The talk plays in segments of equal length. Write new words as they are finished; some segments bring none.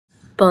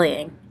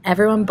Bullying.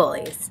 Everyone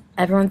bullies.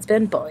 Everyone's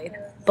been bullied.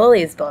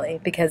 Bullies bully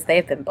because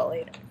they've been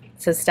bullied.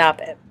 So stop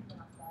it.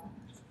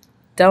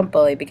 Don't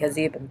bully because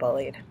you've been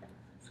bullied.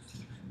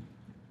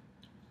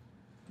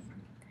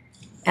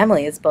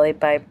 Emily is bullied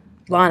by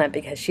Lana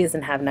because she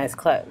doesn't have nice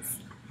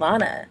clothes.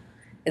 Lana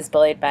is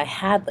bullied by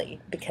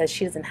Hadley because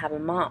she doesn't have a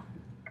mom.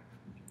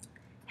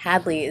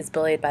 Hadley is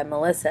bullied by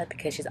Melissa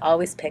because she's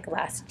always picked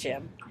last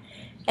gym.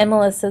 And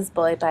Melissa is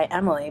bullied by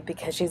Emily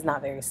because she's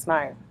not very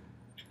smart.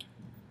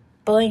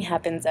 Bullying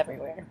happens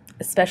everywhere,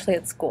 especially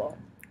at school.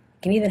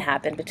 It can even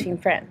happen between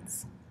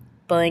friends.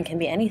 Bullying can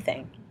be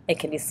anything. It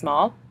can be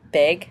small,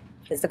 big,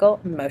 physical,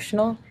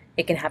 emotional.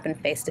 It can happen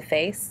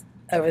face-to-face,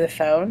 over the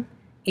phone,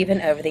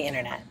 even over the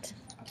internet.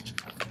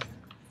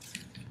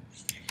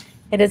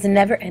 It is a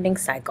never-ending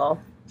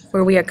cycle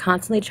where we are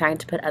constantly trying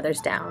to put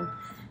others down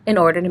in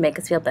order to make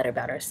us feel better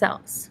about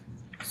ourselves.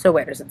 So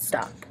where does it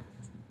stop?